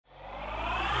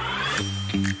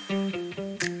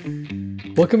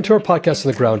Welcome to our podcast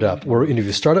On the Ground Up, where we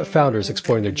interview startup founders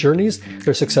exploring their journeys,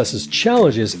 their successes,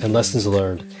 challenges, and lessons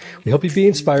learned. We hope you be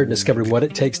inspired in discovering what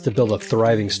it takes to build a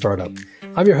thriving startup.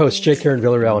 I'm your host, Jake Aaron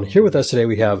Villarreal, and here with us today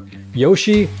we have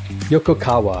Yoshi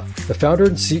Yokokawa, the founder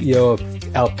and CEO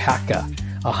of Alpaca,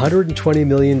 a $120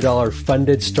 million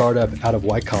funded startup out of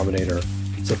Y Combinator.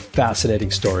 It's a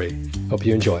fascinating story. Hope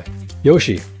you enjoy.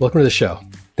 Yoshi, welcome to the show.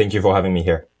 Thank you for having me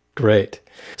here. Great.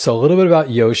 So a little bit about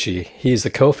Yoshi. He's the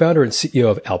co-founder and CEO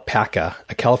of Alpaca,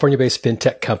 a California-based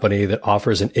fintech company that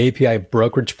offers an API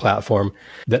brokerage platform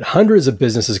that hundreds of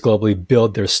businesses globally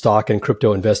build their stock and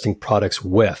crypto investing products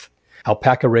with.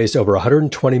 Alpaca raised over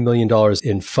 $120 million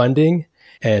in funding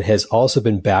and has also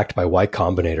been backed by Y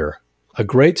Combinator. A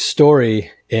great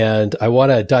story, and I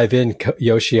want to dive in,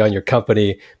 Yoshi, on your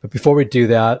company. But before we do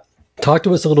that, talk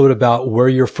to us a little bit about where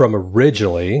you're from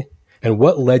originally and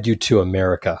what led you to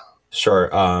America.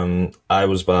 Sure. I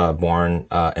was born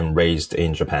and raised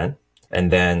in Japan.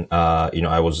 And then,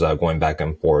 I was going back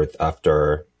and forth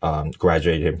after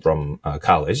graduating from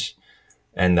college.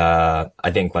 And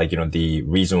I think the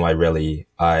reason why really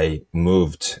I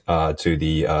moved to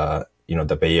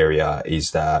the Bay Area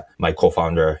is that my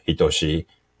co-founder, Hitoshi,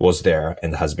 was there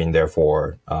and has been there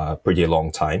for a pretty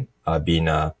long time, being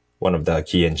one of the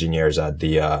key engineers at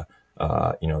the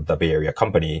Bay Area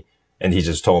company. And he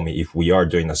just told me, if we are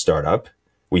doing a startup,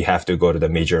 we have to go to the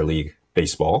Major League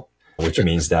Baseball, which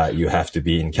means that you have to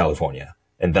be in California.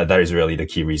 And that is really the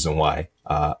key reason why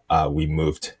we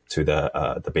moved to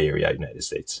the Bay Area, United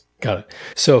States. Got it.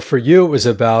 So for you, it was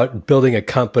about building a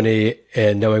company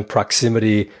and knowing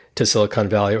proximity to Silicon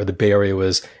Valley or the Bay Area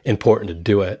was important to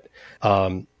do it.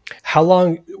 How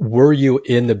long were you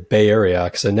in the Bay Area?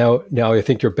 Because now I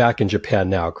think you're back in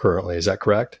Japan now currently. Is that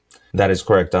correct? That is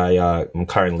correct. I am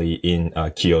currently in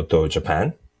Kyoto,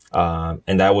 Japan.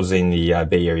 And I was in the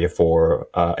Bay Area for,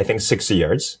 I think, 6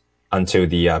 years until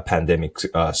the pandemic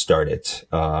started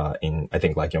in, I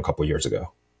think, a couple of years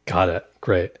ago. Got it.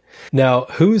 Great. Now,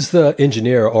 who's the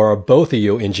engineer, or are both of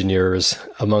you engineers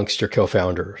amongst your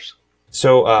co-founders?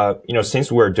 So,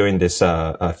 since we're doing this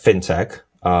fintech,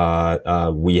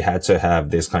 we had to have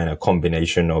this kind of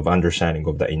combination of understanding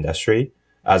of the industry,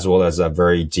 as well as a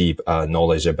very deep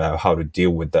knowledge about how to deal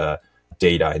with the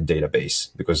data and database,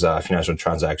 because financial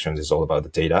transactions is all about the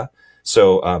data.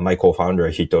 So my co-founder,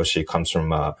 Hitoshi, comes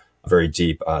from a very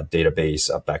deep database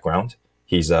background.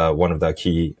 He's one of the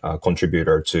key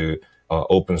contributor to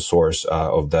open source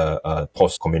of the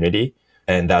Post community.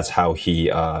 And that's how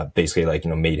he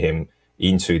basically made him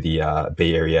into the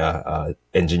Bay Area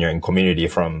engineering community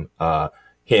from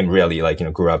him really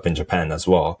grew up in Japan as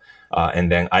well.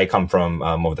 And then I come from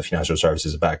more of the financial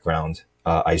services background.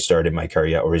 I started my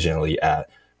career originally at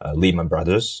Lehman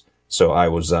Brothers. So I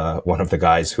was one of the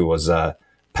guys who was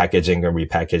packaging and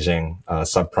repackaging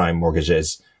subprime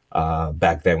mortgages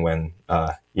back then when,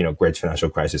 great financial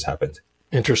crisis happened.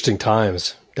 Interesting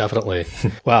times, definitely.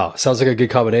 Wow. Sounds like a good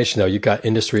combination, though. You've got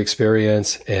industry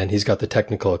experience and he's got the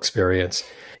technical experience.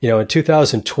 In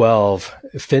 2012,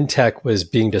 fintech was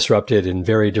being disrupted in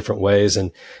very different ways.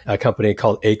 And a company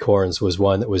called Acorns was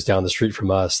one that was down the street from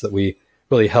us that we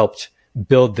really helped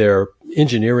build their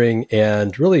engineering,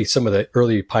 and really some of the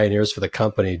early pioneers for the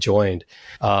company joined.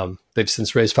 They've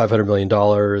since raised $500 million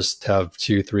to have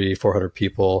 200, 300, 400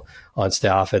 people on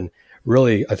staff. And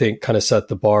really, I think, kind of set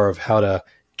the bar of how to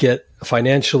get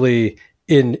financially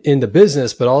in the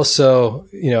business, but also,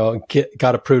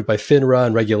 got approved by FINRA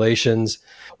and regulations.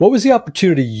 What was the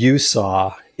opportunity you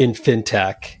saw in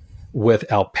fintech with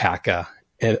Alpaca,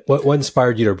 and what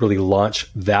inspired you to really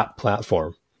launch that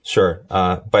platform? Sure.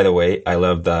 By the way, I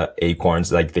love the Acorns.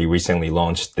 They recently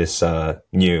launched this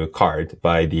new card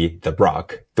by the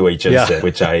Brock, Dwayne Johnson,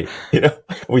 which I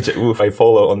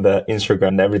follow on the Instagram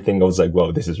and everything. I was like,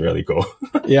 whoa, this is really cool.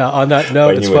 Yeah. On that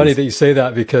note, it's funny that you say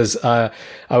that, because I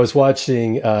was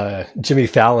watching Jimmy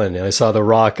Fallon, and I saw The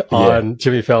Rock on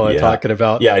Jimmy Fallon talking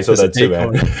about I saw that too,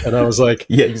 man. And I was like,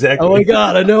 yeah, exactly. Oh my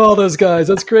God, I know all those guys.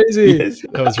 That's crazy. Yes.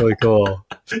 That was really cool.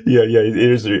 Yeah, it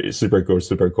is super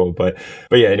cool. But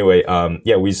yeah, anyway,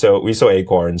 we saw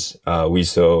Acorns, we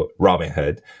saw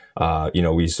Robinhood,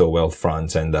 we saw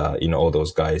Wealthfront, and all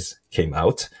those guys came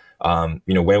out.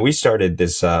 When we started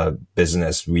this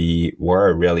business, we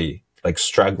were really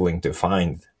struggling to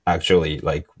find actually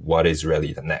what is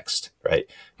really the next, right?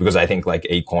 Because I think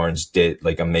Acorns did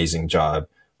amazing job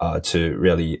to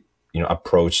really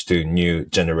approach to new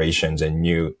generations and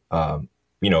new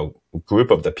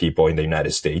group of the people in the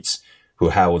United States who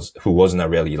wasn't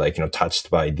really touched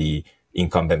by the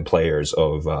incumbent players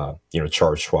of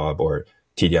Charles Schwab or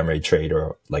TD Ameritrade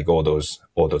or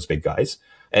all those big guys.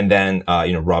 And then,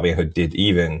 Robinhood did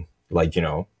even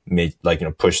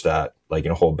push that,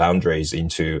 whole boundaries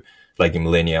into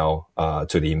millennial,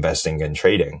 to the investing and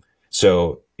trading.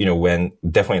 So, when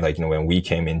we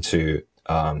came into,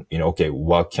 okay,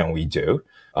 what can we do?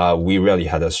 We really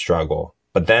had a struggle.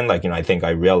 But then, I think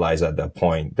I realized at that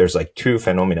point, there's two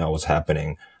phenomena was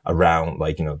happening around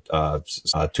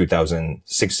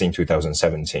 2016,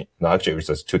 2017. No, actually, it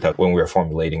was 2000 when we were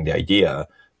formulating the idea.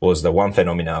 Was the one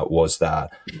phenomena was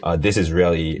that this is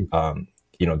really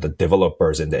the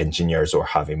developers and the engineers are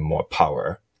having more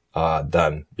power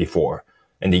than before,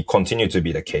 and it continued to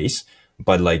be the case.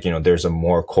 But there's a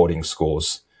more coding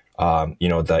schools.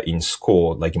 That in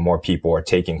school, more people are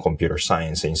taking computer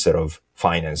science instead of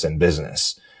finance and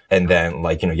business. And then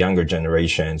younger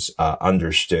generations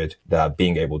understood that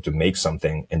being able to make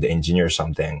something and engineer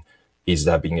something is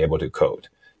that being able to code.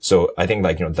 So I think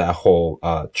that whole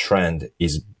trend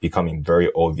is becoming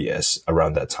very obvious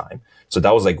around that time. So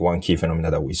that was one key phenomena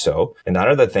that we saw. And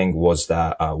another thing was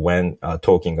that when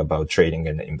talking about trading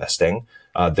and investing,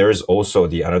 there's also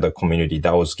another community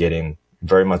that was getting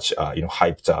very much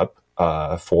hyped up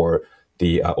for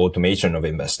the automation of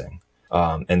investing.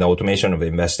 And the automation of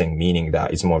investing, meaning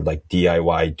that it's more like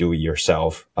DIY, do it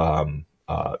yourself,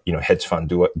 hedge fund,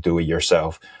 do it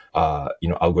yourself,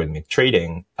 algorithmic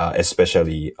trading,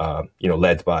 especially,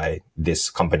 led by this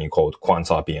company called quants,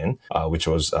 which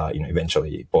was,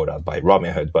 eventually bought out by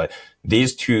Robinhood. But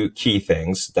these two key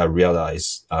things that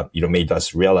made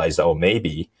us realize that,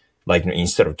 maybe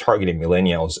instead of targeting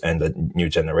millennials and the new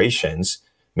generations,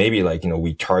 maybe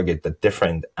we target the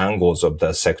different angles of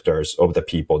the sectors of the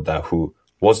people who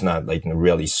was not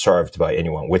really served by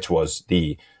anyone, which was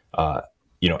the,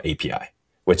 API,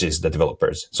 which is the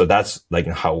developers. So that's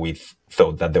how we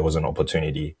thought that there was an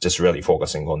opportunity, just really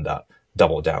focusing on that,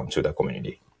 double down to the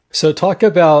community. So talk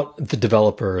about the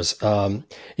developers. In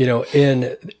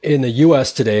the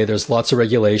US today, there's lots of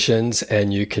regulations,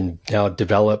 and you can now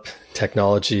develop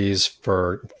technologies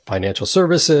for financial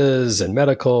services and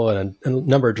medical and a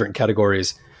number of different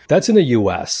categories. That's in the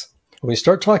US. When we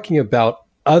start talking about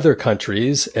other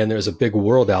countries, and there's a big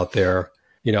world out there,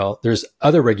 there's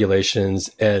other regulations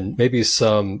and maybe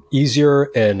some easier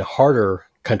and harder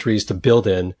countries to build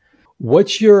in.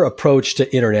 What's your approach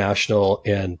to international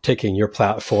and taking your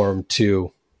platform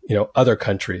to, other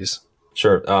countries?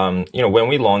 Sure. When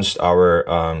we launched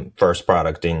our first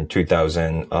product in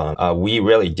 2000, we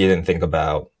really didn't think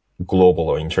about global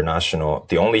or international.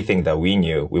 The only thing that we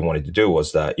knew we wanted to do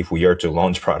was that if we are to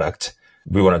launch product,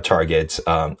 we want to target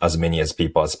as many as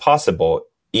people as possible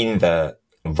in the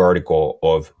vertical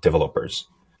of developers.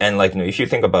 And if you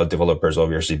think about developers,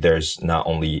 obviously there's not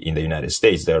only in the United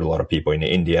States, there are a lot of people in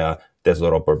India, there's a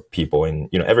lot of people in,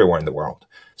 everywhere in the world.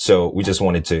 So we just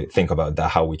wanted to think about that,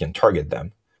 how we can target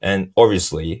them. And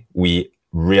obviously we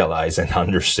realized and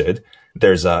understood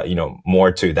there's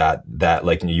more to that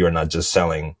you're not just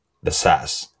selling the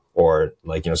SaaS or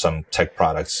some tech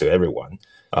products to everyone.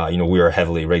 We are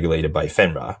heavily regulated by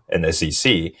FINRA and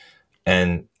SEC.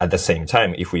 And at the same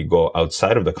time, if we go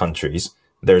outside of the countries,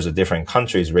 there's a different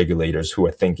countries regulators who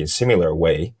are thinking similar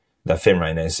way that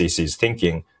FINRA and SEC is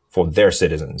thinking for their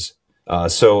citizens.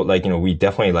 So we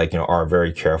definitely are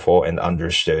very careful and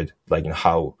understood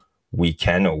how we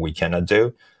can or we cannot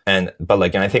do.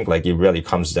 But I think it really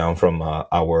comes down from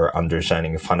our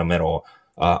understanding, fundamental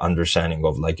understanding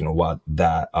of what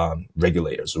that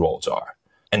regulators' roles are.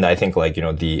 And I think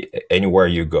anywhere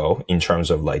you go in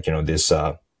terms of this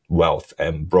wealth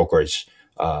and brokerage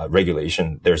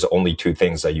regulation, there's only two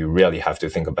things that you really have to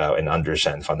think about and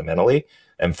understand fundamentally.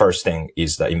 And first thing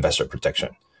is the investor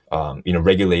protection.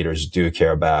 Regulators do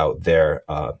care about their,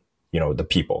 the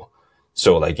people.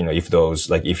 So if those,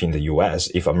 if in the US,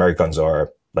 if Americans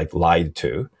are lied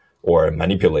to or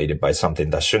manipulated by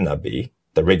something that should not be,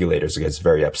 the regulators gets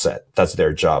very upset. That's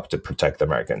their job to protect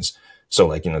Americans.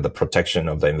 So the protection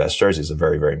of the investors is a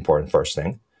very, very important first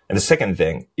thing. And the second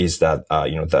thing is that,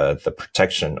 the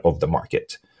protection of the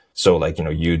market. So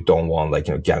you don't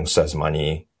want gangsters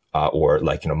money, or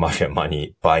mafia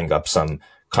money buying up some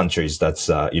countries that's,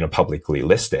 publicly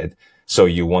listed. So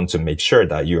you want to make sure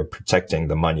that you're protecting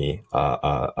the money,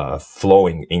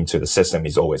 flowing into the system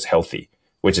is always healthy,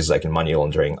 which is money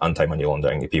laundering, anti-money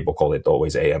laundering. People call it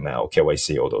always AML,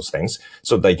 KYC, all those things.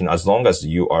 So as long as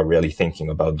you are really thinking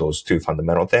about those two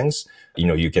fundamental things,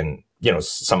 you can,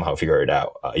 somehow figure it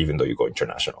out, even though you go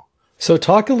international. So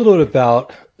talk a little bit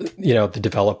about, the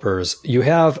developers. You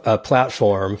have a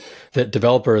platform that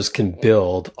developers can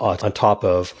build on top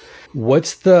of.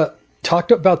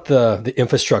 Talk about the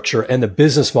infrastructure and the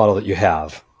business model that you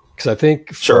have. Because I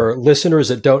think for listeners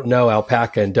that don't know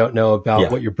Alpaca and don't know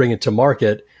about what you're bringing to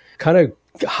market, kind of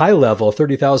high level,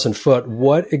 30,000 foot,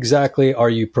 what exactly are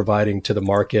you providing to the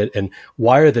market and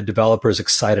why are the developers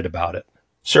excited about it?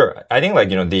 Sure. I think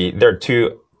there are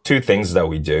two things that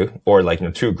we do, or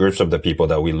two groups of the people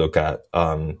that we look at,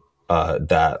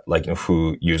 that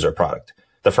who use our product.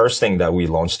 The first thing that we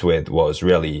launched with was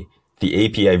really the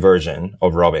API version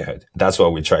of Robinhood. That's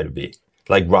what we try to be.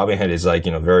 Like Robinhood is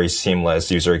very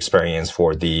seamless user experience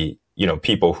for the,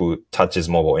 people who touches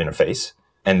mobile interface.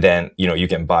 And then, you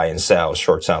can buy and sell,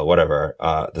 short sell, whatever,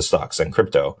 the stocks and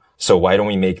crypto. So why don't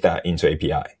we make that into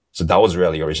API? So that was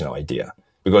really the original idea,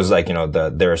 because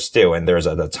there's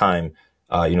at the time,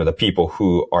 the people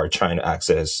who are trying to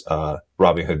access,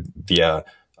 Robinhood via,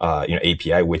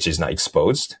 API, which is not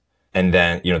exposed. And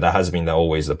then, that has been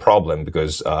always the problem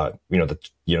because,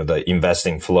 the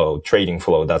investing flow, trading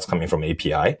flow that's coming from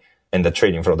API and the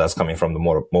trading flow that's coming from the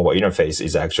mobile interface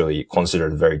is actually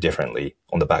considered very differently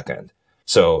on the back end.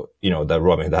 So, the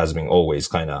Robinhood has been always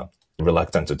kind of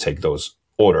reluctant to take those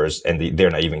orders and they're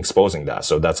not even exposing that.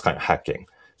 So that's kind of hacking.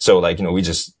 So we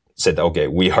just said, okay,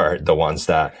 we are the ones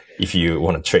that if you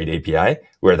want to trade API,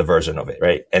 we're the version of it,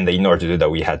 right? And in order to do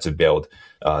that, we had to build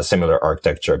similar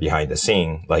architecture behind the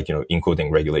scene,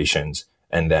 including regulations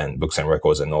and then books and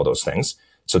records and all those things.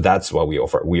 So that's what we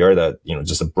offer. We are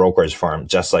just a brokerage firm,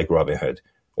 just like Robinhood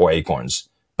or Acorns,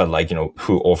 but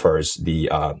who offers the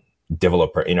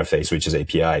developer interface, which is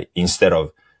API instead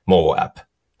of mobile app.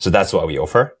 So that's what we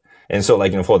offer. And so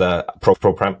for the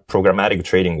programmatic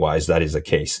trading wise, that is the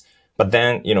case. But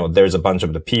then, there's a bunch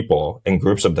of the people and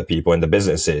groups of the people and the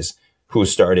businesses who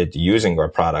started using our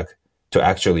product to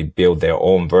actually build their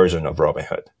own version of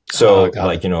Robinhood. So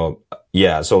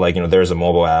there's a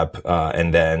mobile app,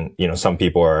 and then, some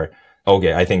people are,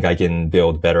 okay, I think I can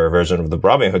build better version of the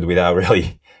Robinhood without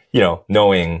really,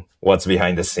 knowing what's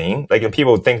behind the scene.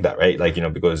 People think that, right?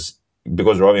 Because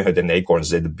Robinhood and Acorns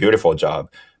did a beautiful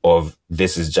job of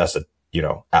this is just a,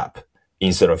 app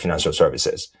instead of financial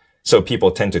services. So people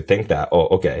tend to think that, oh,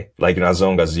 okay, as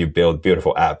long as you build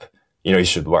beautiful app, it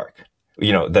should work.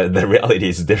 The reality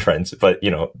is different, but,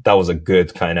 that was a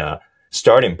good kind of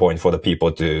starting point for the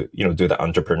people to, do the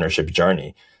entrepreneurship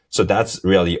journey. So that's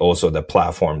really also the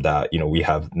platform that, we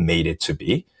have made it to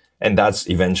be. And that's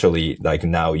eventually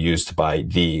now used by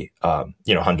the,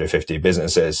 150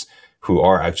 businesses who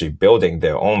are actually building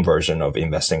their own version of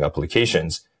investing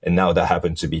applications. And now that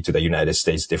happens to be to the United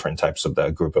States, different types of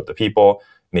the group of the people,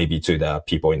 maybe to the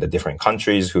people in the different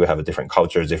countries who have a different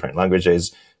cultures, different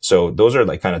languages. So those are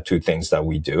kind of two things that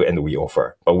we do and we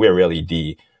offer, but we're really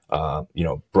the,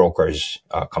 brokerage,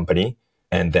 company.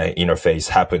 And the interface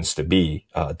happens to be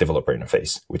developer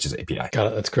interface, which is API.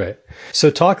 Got it. That's great. So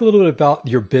talk a little bit about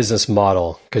your business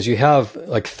model, because you have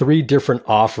 3 different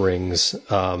offerings.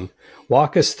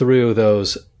 Walk us through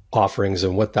those offerings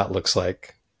and what that looks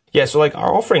like. Yeah. So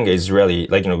our offering is really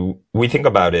we think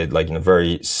about it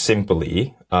very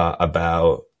simply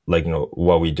about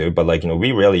what we do, but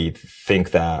we really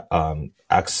think that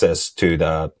access to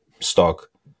the stock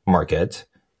market,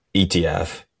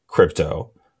 ETF,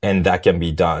 crypto, and that can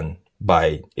be done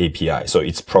by API. So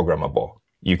it's programmable.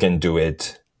 You can do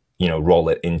it, roll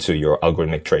it into your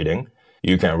algorithmic trading.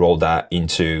 You can roll that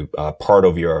into part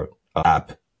of your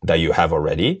app that you have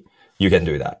already. You can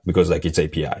do that because it's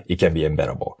API. It can be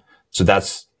embeddable. So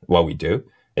that's what we do.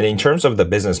 And in terms of the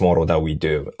business model that we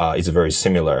do, it's very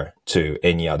similar to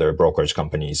any other brokerage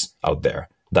companies out there.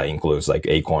 That includes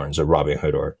Acorns or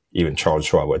Robinhood or even Charles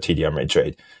Schwab or TD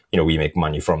Ameritrade. We make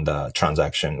money from the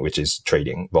transaction, which is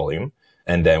trading volume.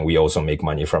 And then we also make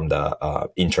money from the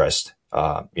interest,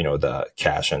 the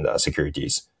cash and the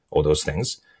securities, all those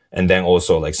things. And then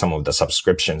also some of the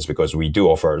subscriptions, because we do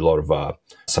offer a lot of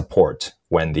support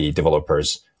when the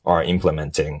developers are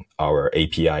implementing our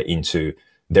API into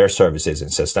their services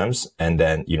and systems. And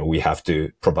then, we have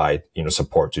to provide,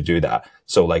 support to do that.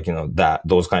 So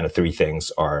those kind of 3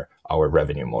 things are our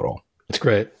revenue model. That's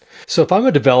great. So if I'm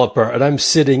a developer and I'm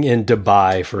sitting in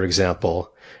Dubai, for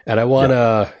example, and I want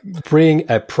to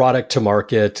bring a product to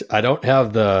market, I don't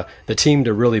have the team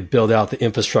to really build out the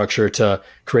infrastructure to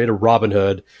create a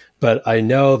Robinhood, but I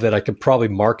know that I could probably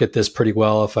market this pretty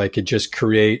well if I could just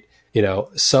create,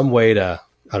 some way to,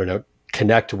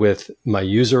 connect with my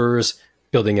users,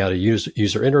 building out a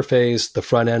user interface, the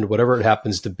front end, whatever it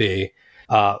happens to be,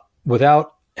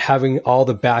 without having all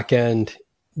the back end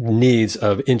needs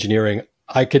of engineering.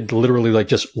 I could literally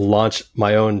just launch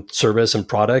my own service and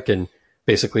product and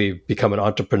basically become an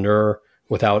entrepreneur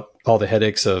without all the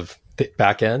headaches of the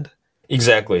back end.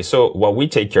 Exactly. So what we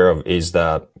take care of is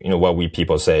the, what we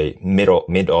people say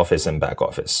mid office and back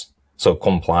office. So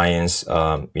compliance,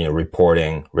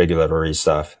 reporting, regulatory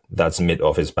stuff, that's mid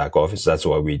office, back office. That's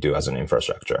what we do as an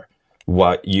infrastructure.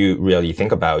 What you really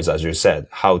think about is, as you said,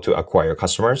 how to acquire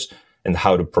customers and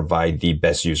how to provide the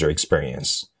best user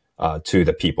experience to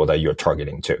the people that you're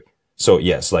targeting to. So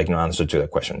yes, like, answer to that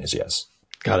question is yes.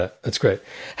 Got it. That's great.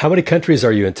 How many countries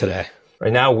are you in today?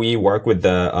 Right now, we work with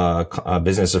the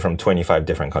businesses from 25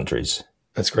 different countries.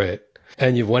 That's great.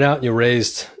 And you went out and you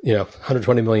raised,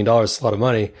 $120 million, a lot of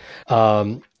money.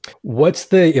 What's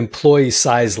the employee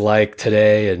size like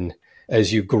today? And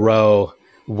as you grow,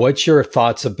 what's your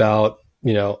thoughts about,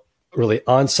 really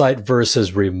on-site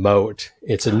versus remote?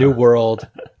 It's a new world,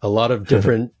 a lot of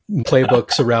different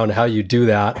playbooks around how you do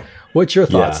that. What's your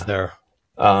thoughts there?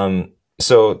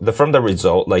 So from the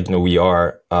result, we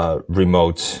are a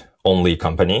remote only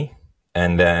company.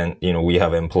 And then, we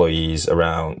have employees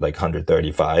around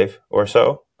 135 or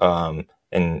so.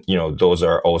 And, those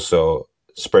are also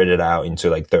spread it out into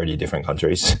 30 different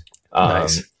countries.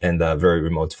 Nice. And very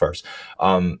remote first.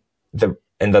 Our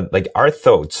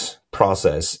thoughts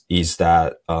process is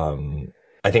that,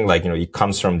 I think it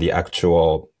comes from the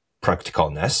actual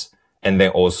practicalness and then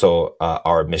also,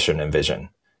 our mission and vision.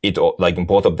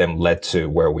 Both of them led to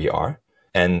where we are.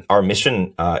 And our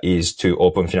mission is to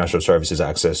open financial services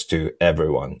access to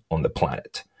everyone on the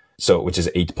planet. So, which is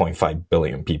 8.5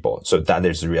 billion people. So that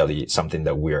is really something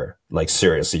that we're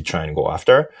seriously trying to go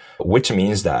after, which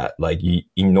means that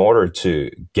in order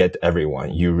to get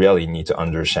everyone, you really need to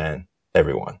understand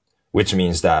everyone, which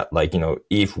means that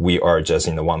if we are just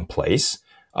in the one place,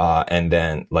 and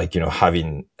then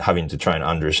having to try and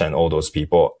understand all those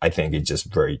people, I think it's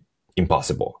just very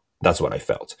impossible. That's what I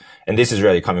felt. And this is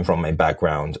really coming from my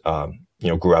background,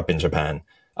 grew up in Japan,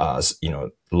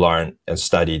 learned and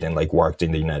studied and worked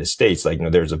in the United States.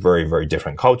 There's a very, very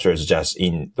different cultures just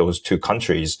in those two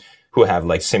countries who have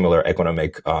similar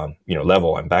economic,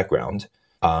 level and background.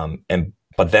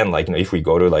 But then if we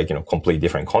go to completely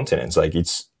different continents,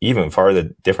 it's even farther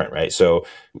different, right? So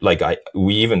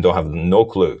we even don't have no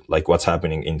clue, what's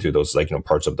happening into those,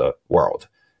 parts of the world.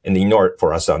 And in order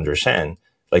for us to understand,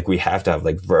 we have to have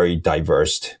very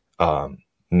diverse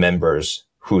members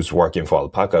who's working for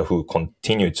Alpaca who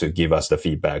continue to give us the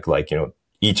feedback,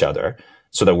 each other,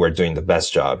 so that we're doing the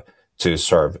best job to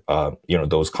serve,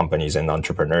 those companies and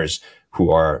entrepreneurs who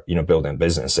are, building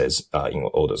businesses in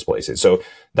all those places. So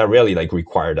that really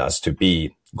required us to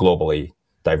be globally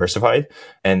diversified.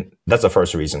 And that's the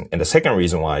first reason. And the second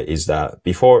reason why is that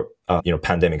before,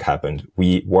 pandemic happened,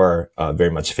 we were a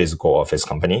very much physical office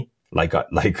company. Like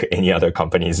any other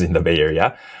companies in the Bay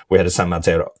Area. We had San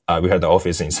Mateo, we had the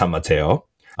office in San Mateo.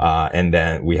 And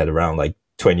then we had around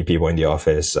 20 people in the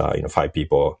office, 5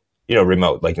 people,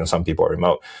 remote, some people are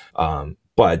remote.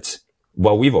 But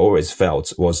what we've always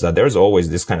felt was that there's always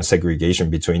this kind of segregation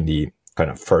between the kind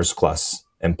of first class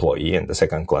employee and the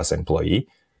second class employee.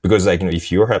 Because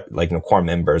if you have core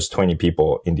members, 20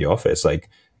 people in the office,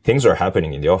 things are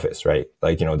happening in the office, right?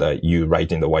 That you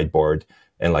write in the whiteboard,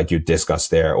 and you discuss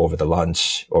there over the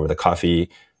lunch, over the coffee,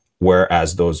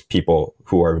 whereas those people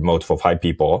who are remote for 5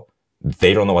 people,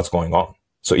 they don't know what's going on.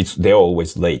 So they're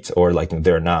always late or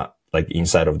they're not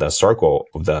inside of the circle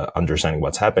of the understanding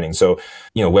what's happening. So,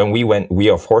 when we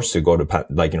are forced to go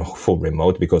to full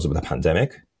remote because of the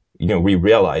pandemic, we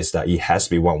realized that it has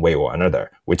to be one way or another,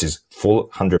 which is full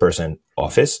 100%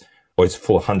 office or it's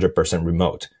full 100%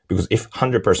 remote. Because if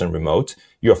 100% remote,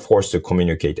 you're forced to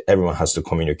communicate. Everyone has to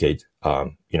communicate,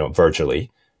 virtually.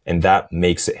 And that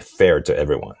makes it fair to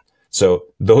everyone. So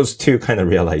those two kind of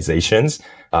realizations,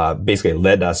 basically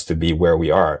led us to be where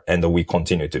we are. And we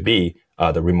continue to be,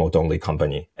 the remote only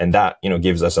company. And that,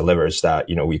 gives us a leverage that,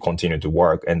 we continue to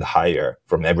work and hire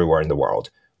from everywhere in the world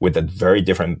with a very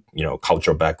different,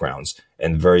 cultural backgrounds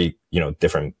and very,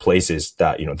 different places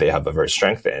that, they have a very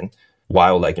strength in,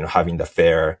 while having the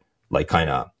fair, kind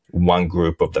of one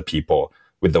group of the people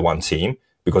with the one team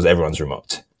because everyone's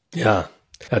remote. Yeah,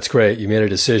 that's great. You made a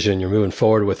decision. You're moving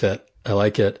forward with it. I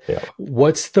like it. Yeah.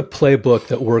 What's the playbook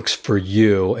that works for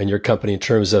you and your company in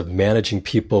terms of managing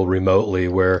people remotely,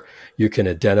 where you can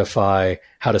identify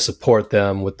how to support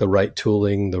them with the right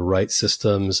tooling, the right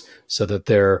systems, so that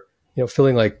they're,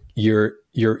 feeling like you're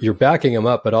backing them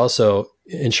up, but also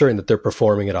ensuring that they're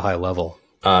performing at a high level?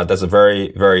 That's a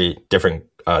very, very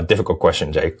difficult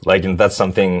question, Jake. That's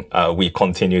something, we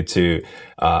continue to,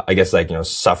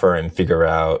 suffer and figure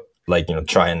out,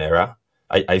 try and error.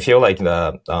 I feel like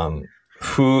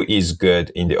who is good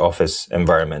in the office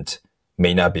environment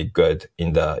may not be good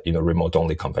in the, remote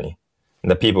only company.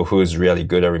 And the people who's really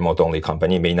good at remote only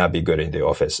company may not be good in the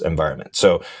office environment.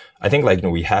 So I think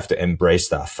we have to embrace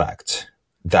that fact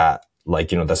that like,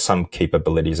 the some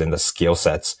capabilities and the skill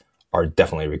sets are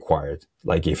definitely required.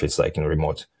 Like if it's like in a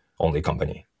remote only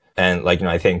company. And like,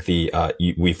 I think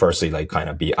we firstly like kind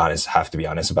of have to be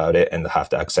honest about it and have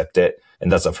to accept it.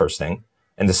 And that's the first thing.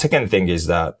 And the second thing is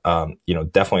that,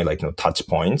 definitely like, touch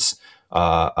points,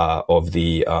 of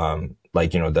the,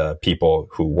 the people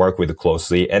who work with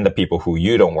closely and the people who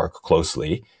you don't work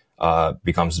closely,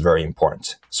 becomes very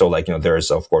important. So like, there's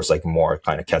of course like more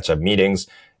kind of catch up meetings,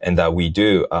 and that we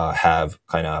do, have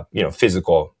kind of,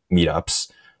 physical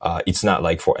meetups. It's not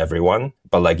like for everyone,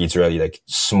 but like it's really like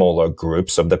smaller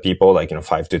groups of the people, like,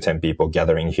 5 to 10 people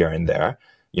gathering here and there,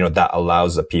 that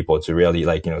allows the people to really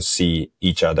like, see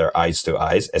each other eyes to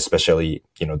eyes, especially,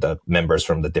 the members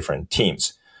from the different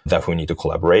teams that who need to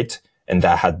collaborate. And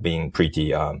that had been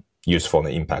pretty, useful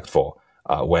and impactful,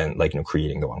 when like,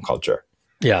 creating the one culture.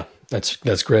 Yeah,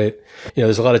 that's great.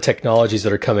 There's a lot of technologies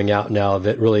that are coming out now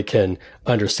that really can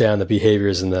understand the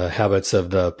behaviors and the habits of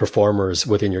the performers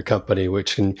within your company,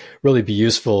 which can really be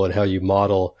useful in how you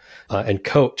model and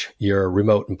coach your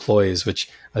remote employees,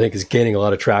 which I think is gaining a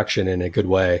lot of traction in a good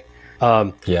way.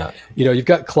 You've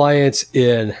got clients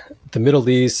in the Middle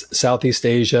East, Southeast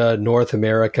Asia, North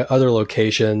America, other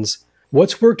locations.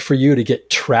 What's worked for you to get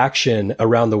traction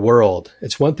around the world?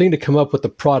 It's one thing to come up with the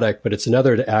product, but it's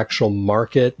another to actual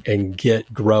market and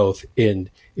get growth in,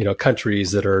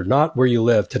 countries that are not where you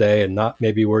live today and not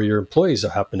maybe where your employees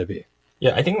happen to be.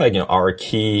 Yeah, I think like, our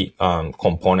key,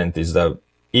 component is that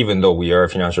even though we are a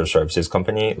financial services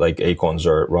company, like Acorns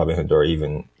or Robinhood or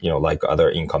even, like other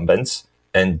incumbents,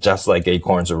 and just like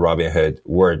Acorns or Robinhood,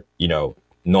 we're,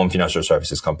 non-financial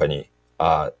services company,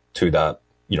 to the,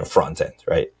 front end,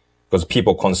 right? Because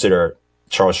people consider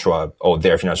Charles Schwab,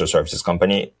 they're a financial services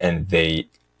company, and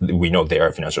we know they are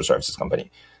a financial services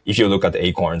company. If you look at the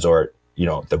Acorns or,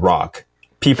 the Rock,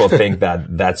 people think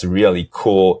that that's really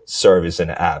cool service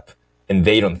and app. And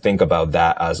they don't think about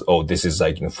that as, this is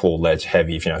like full-fledged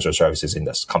heavy financial services in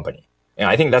this company. And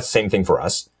I think that's the same thing for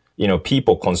us.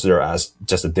 People consider us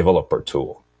just a developer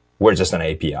tool. We're just an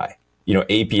API.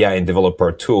 API and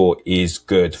developer tool is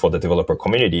good for the developer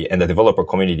community, and the developer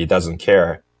community doesn't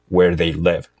care where they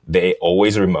live. They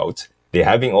always remote. They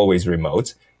have been always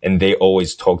remote, and they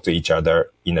always talk to each other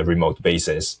in a remote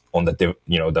basis on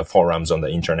the forums on the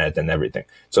internet and everything.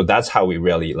 So that's how we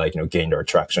really gained our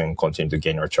traction, continue to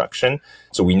gain our traction.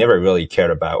 So we never really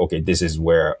cared about, this is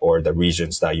where, or the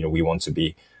regions that, we want to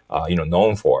be,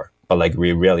 known for. But like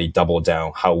we really double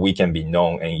down how we can be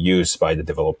known and used by the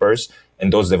developers.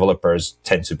 And those developers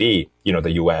tend to be,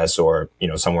 the US or,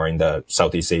 somewhere in the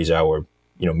Southeast Asia or,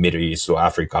 Middle East or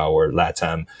Africa or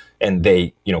LATAM, and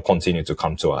they, continue to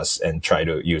come to us and try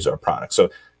to use our product.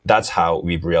 So that's how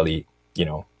we've really,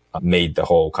 made the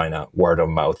whole kind of word of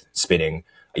mouth spinning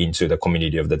into the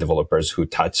community of the developers who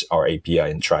touch our API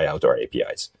and try out our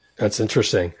APIs. That's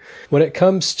interesting. When it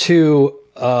comes to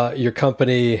your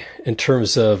company in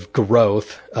terms of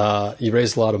growth, you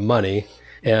raised a lot of money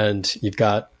and you've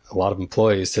got a lot of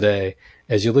employees today.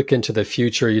 As you look into the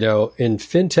future, in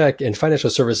fintech and financial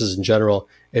services in general,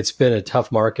 it's been a tough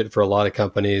market for a lot of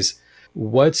companies.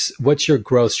 What's your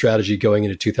growth strategy going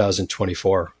into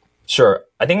 2024? Sure.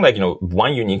 I think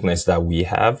one uniqueness that we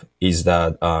have is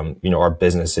that, our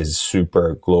business is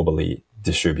super globally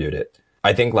distributed.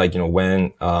 I think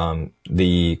when,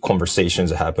 the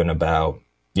conversations happen about,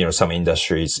 some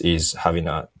industries is having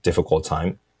a difficult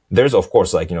time, there's of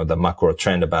course the macro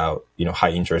trend about,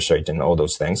 high interest rate and all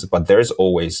those things, but there's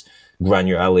always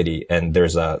granularity and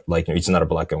there's it's not a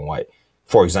black and white.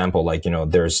 For example,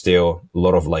 there's still a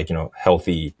lot of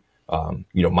healthy,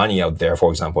 money out there,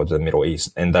 for example, to the Middle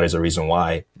East. And that is the reason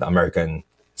why the American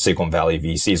Silicon Valley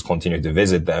VCs continue to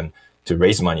visit them to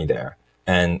raise money there.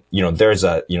 And, there's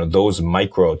those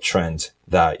micro trends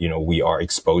that, we are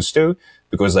exposed to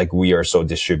because we are so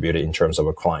distributed in terms of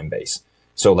a client base.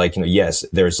 So yes,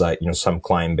 there's some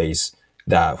client base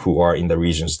that who are in the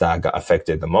regions that got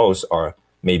affected the most are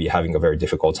maybe having a very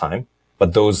difficult time.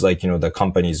 But those the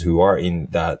companies who are in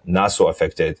that not so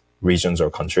affected regions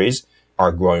or countries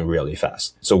are growing really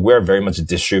fast. So we're very much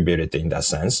distributed in that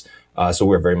sense. So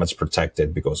we're very much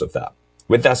protected because of that.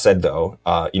 With that said though,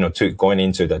 going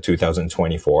into the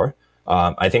 2024,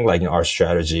 I think our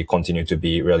strategy continue to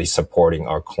be really supporting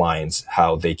our clients,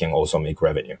 how they can also make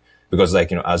revenue. Because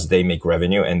as they make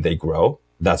revenue and they grow,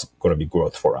 that's going to be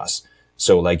growth for us.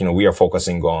 So we are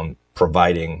focusing on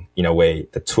providing in a way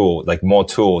the tool, more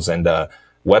tools and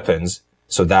weapons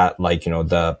so that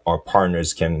our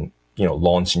partners can,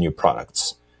 launch new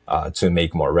products, to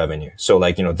make more revenue. So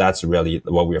that's really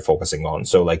what we are focusing on.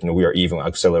 So we are even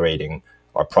accelerating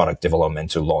our product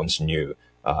development to launch new,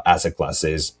 asset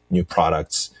classes, new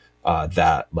products,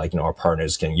 that our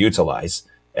partners can utilize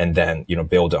and then,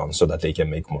 build on so that they can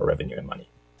make more revenue and money.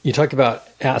 You talk about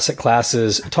asset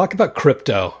classes. Talk about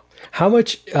crypto. How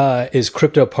much is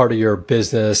crypto part of your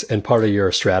business and part of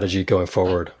your strategy going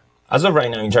forward? As of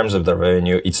right now, in terms of the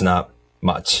revenue, it's not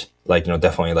much.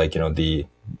 Definitely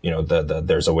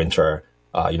there's a winter,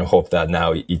 hope that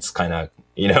now it's kind of,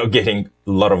 getting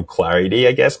a lot of clarity,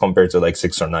 I guess, compared to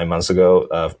 6 or 9 months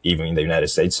ago, even in the United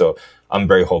States. So I'm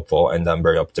very hopeful and I'm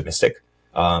very optimistic.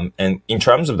 And in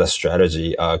terms of the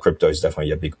strategy, crypto is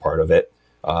definitely a big part of it.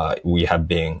 We have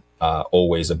been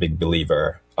always a big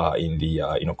believer in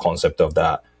the concept of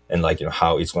that, and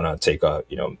how it's going to take a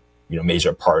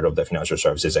major part of the financial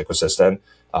services ecosystem,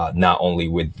 not only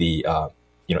with the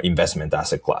investment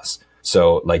asset class.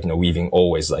 So we've been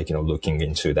always looking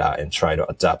into that and try to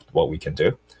adapt what we can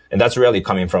do, and that's really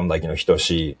coming from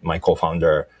Hitoshi, my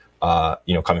co-founder,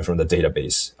 coming from the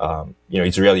database.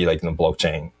 It's really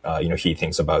blockchain. He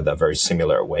thinks about that very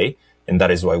similar way. And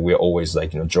that is why we're always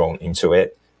drawn into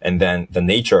it. And then the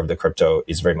nature of the crypto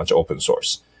is very much open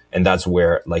source. And that's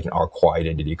where our core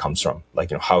identity comes from.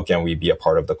 How can we be a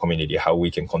part of the community, how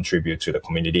we can contribute to the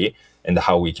community, and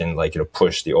how we can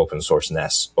push the open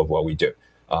sourceness of what we do.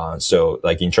 So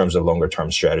in terms of longer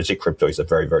term strategy, crypto is a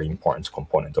very, very important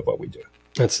component of what we do.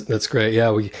 That's great.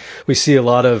 Yeah, we see a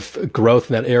lot of growth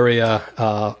in that area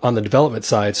on the development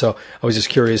side. So I was just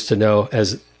curious to know,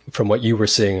 from what you were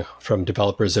seeing from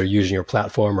developers that are using your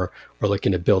platform or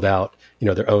looking to build out,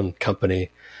 their own company.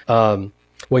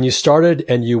 When you started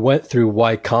and you went through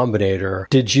Y Combinator,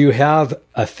 did you have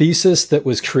a thesis that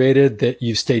was created that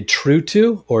you stayed true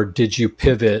to, or did you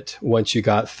pivot once you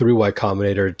got through Y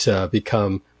Combinator to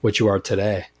become what you are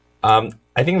today? I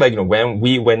think when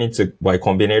we went into Y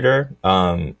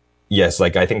Combinator, yes,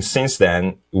 I think since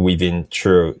then we've been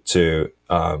true to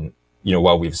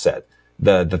what we've said.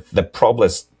 The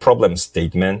problem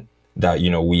statement that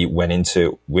we went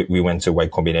to Y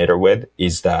Combinator with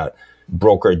is that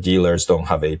broker dealers don't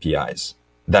have APIs.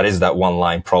 That is that one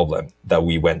line problem that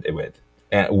we went with,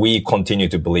 and we continue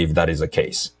to believe that is the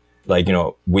case.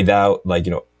 Without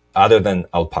other than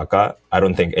Alpaca, I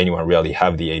don't think anyone really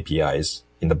have the APIs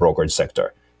in the brokerage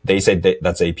sector. They say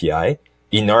that's API.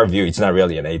 In our view, it's not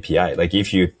really an API.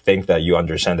 If you think that you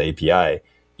understand the API,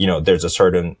 there's a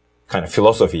certain kind of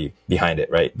philosophy behind it,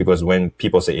 right? Because when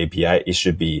people say API, it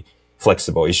should be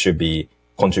flexible, it should be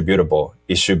contributable,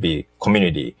 it should be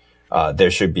community.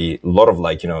 There should be a lot of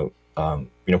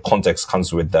context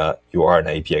comes with that you are an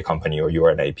API company or you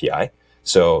are an API.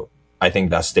 So I think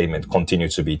that statement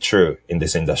continues to be true in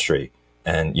this industry.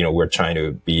 And, we're trying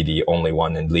to be the only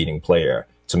one and leading player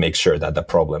to make sure that the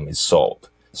problem is solved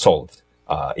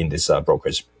in this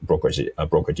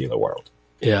broker-dealer world.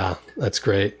 Yeah, that's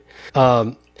great.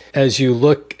 As you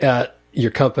look at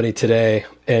your company today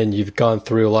and you've gone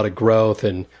through a lot of growth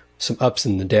and some ups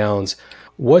and the downs,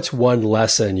 what's one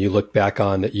lesson you look back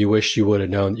on that you wish you would have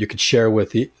known that you could share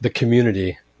with the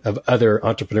community of other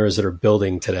entrepreneurs that are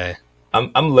building today?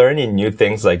 I'm learning new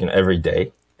things every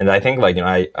day. And I think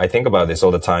I think about this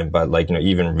all the time, but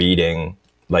even reading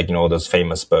all those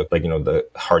famous books, the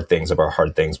Hard Things About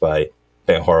Hard Things by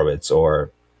Ben Horowitz,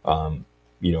 or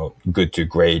Good to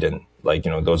Great, and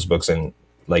those books, and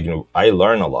I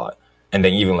learn a lot. And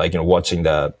then even watching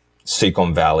the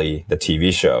Silicon Valley, the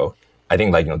TV show, I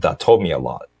think that taught me a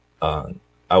lot.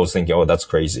 I was thinking, oh, that's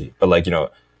crazy,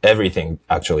 but everything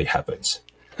actually happens.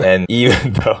 And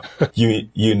even though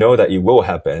you know that it will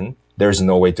happen, there's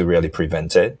no way to really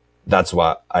prevent it. That's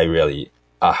what I really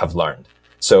have learned.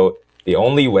 So the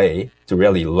only way to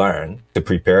really learn, to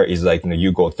prepare, is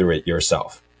you go through it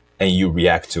yourself and you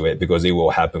react to it, because it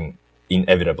will happen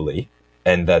inevitably.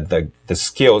 And that the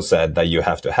skill set that you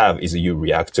have to have is you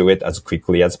react to it as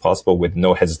quickly as possible with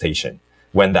no hesitation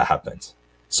when that happens.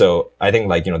 So I think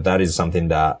that is something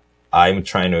that I'm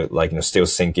trying to still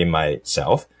sink in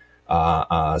myself,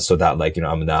 so that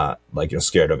I'm not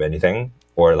scared of anything,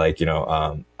 or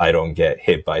I don't get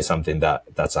hit by something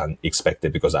that's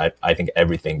unexpected, because I think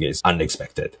everything is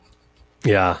unexpected.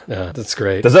 Yeah, that's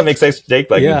great. Does that make sense, Jake?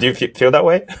 Yeah. Do you feel that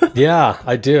way? Yeah,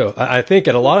 I do. I think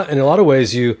in a lot of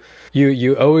ways, you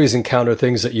always encounter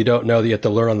things that you don't know that you have to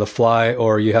learn on the fly,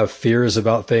 or you have fears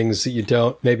about things that you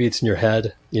don't. Maybe it's in your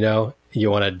head. You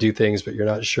want to do things, but you're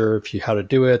not sure how to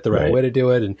do it, the right way to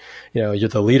do it. And, you're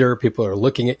the leader. People are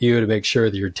looking at you to make sure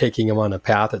that you're taking them on a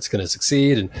path that's going to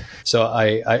succeed. And so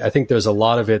I think there's a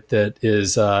lot of it that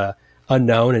is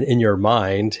unknown and in your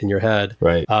mind, in your head.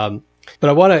 Right. But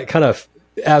I want to kind of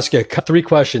ask you 3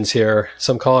 questions here.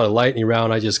 Some call it a lightning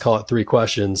round. I just call it 3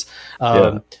 questions.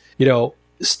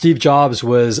 Steve Jobs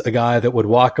was a guy that would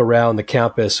walk around the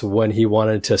campus when he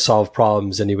wanted to solve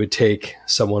problems, and he would take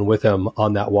someone with him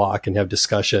on that walk and have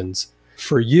discussions.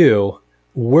 For you,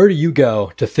 where do you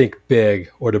go to think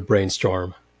big or to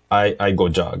brainstorm? I go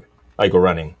jog. I go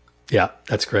running. Yeah,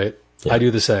 that's great. Yeah. I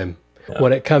do the same. Yeah.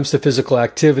 When it comes to physical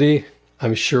activity,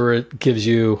 I'm sure it gives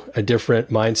you a different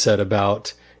mindset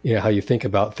about how you think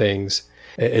about things.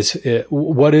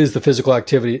 What is the physical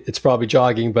activity? It's probably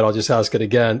jogging, but I'll just ask it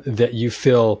again, that you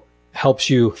feel helps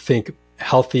you think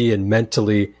healthy and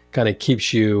mentally kind of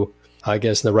keeps you, I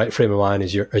guess, in the right frame of mind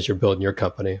as you're building your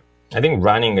company. I think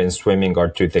running and swimming are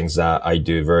two things that I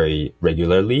do very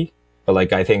regularly.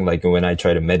 But I think when I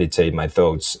try to meditate my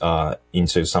thoughts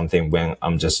into something when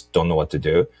I'm just don't know what to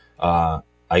do, I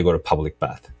go to public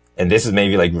bath. And this is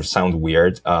maybe sound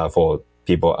weird for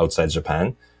people outside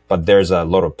Japan, but there's a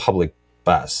lot of public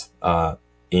baths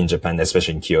in Japan,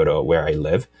 especially in Kyoto, where I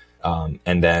live.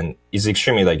 And then it's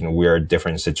extremely weird,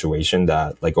 different situation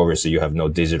that obviously you have no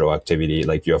digital activity.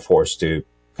 You're forced to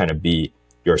kind of be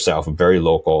yourself, very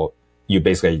local. You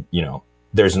basically,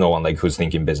 there's no one who's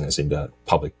thinking business in the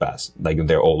public baths.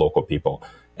 They're all local people.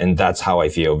 And that's how I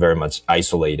feel, very much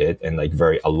isolated and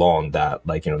very alone, that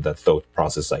the thought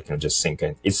process just sink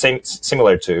in. It's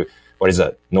similar to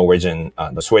Norwegian,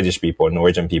 the Swedish people,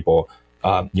 Norwegian people,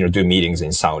 do meetings in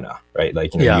sauna, right?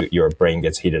 Your brain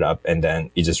gets heated up, and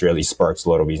then it just really sparks a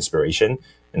lot of inspiration.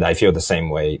 And I feel the same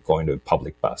way going to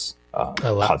public baths,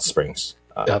 hot springs.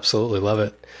 Absolutely love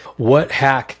it. What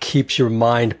hack keeps your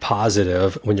mind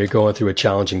positive when you're going through a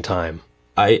challenging time?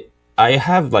 I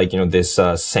have this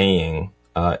saying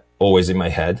always in my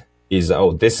head is,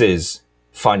 this is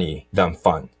funny than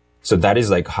fun. So that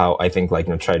is how I think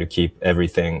try to keep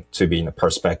everything to be in a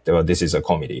perspective of this is a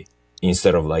comedy,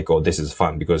 instead of this is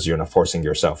fun, because you're not forcing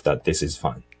yourself that this is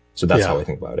fun. So that's how I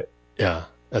think about it. Yeah,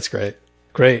 that's great.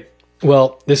 Great.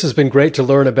 Well, this has been great to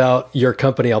learn about your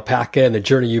company, Alpaca, and the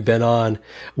journey you've been on.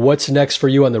 What's next for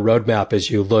you on the roadmap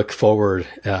as you look forward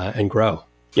and grow?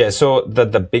 Yeah, so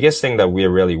the biggest thing that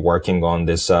we're really working on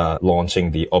is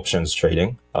launching the options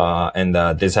trading. And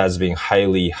this has been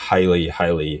highly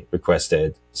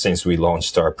requested since we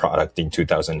launched our product in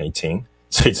 2018.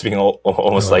 So it's been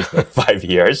almost 5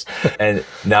 years. And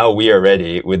now we are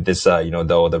ready with this,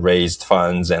 the raised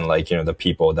funds and the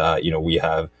people that, we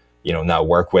have, now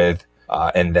work with.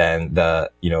 And then the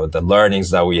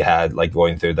learnings that we had,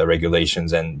 going through the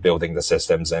regulations and building the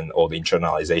systems and all the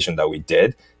internalization that we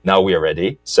did. Now we are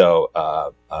ready. So,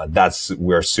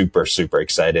 we're super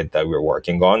excited that we're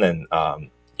working on. And,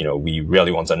 we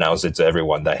really want to announce it to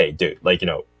everyone that, hey, dude,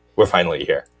 we're finally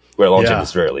here. We're launching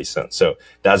this really soon. So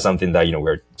that's something that,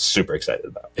 we're super excited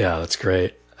about. Yeah, that's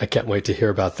great. I can't wait to hear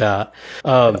about that.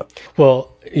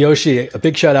 Well, Yoshi, a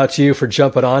big shout out to you for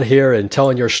jumping on here and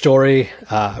telling your story.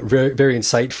 Very, very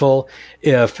insightful.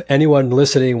 If anyone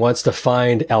listening wants to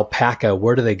find Alpaca,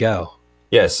 where do they go?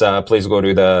 Yes, please go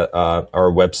to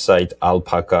our website,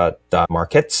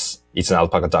 alpaca.markets. It's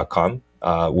alpaca.com.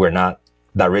 We're not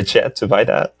that rich yet to buy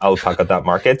that,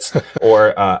 alpaca.markets,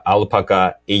 or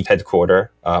Alpaca 8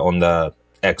 headquarter on the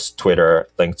X, Twitter,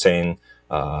 LinkedIn.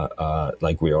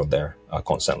 We're on there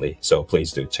constantly. So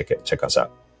please do check us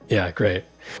out. Yeah, great.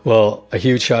 Well, a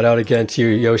huge shout out again to you,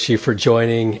 Yoshi, for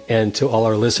joining, and to all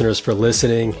our listeners for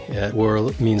listening.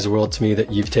 It means the world to me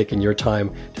that you've taken your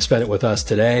time to spend it with us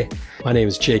today. My name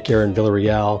is Jake Aaron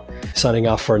Villarreal, signing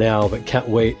off for now, but can't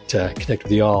wait to connect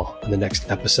with you all on the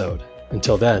next episode.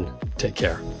 Until then, take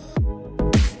care.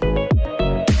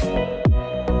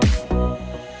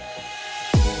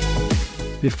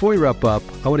 Before we wrap up,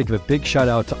 I want to give a big shout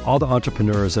out to all the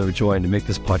entrepreneurs that have joined to make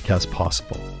this podcast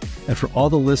possible, and for all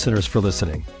the listeners for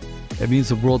listening. It means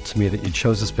the world to me that you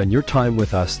chose to spend your time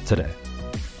with us today.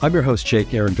 I'm your host,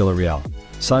 Jake Aaron Villarreal,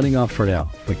 signing off for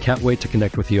now, but can't wait to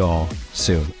connect with you all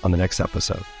soon on the next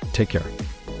episode. Take care.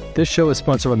 This show is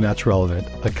sponsored by Match Relevant,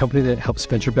 a company that helps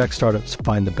venture-backed startups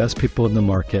find the best people in the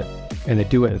market, and they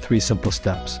do it in 3 simple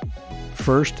steps.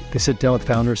 First, they sit down with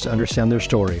founders to understand their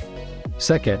story.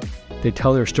 Second, they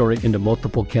tell their story into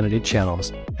multiple candidate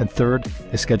channels. And third,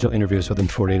 they schedule interviews within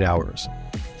 48 hours.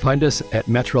 Find us at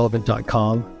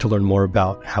matchrelevant.com to learn more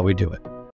about how we do it.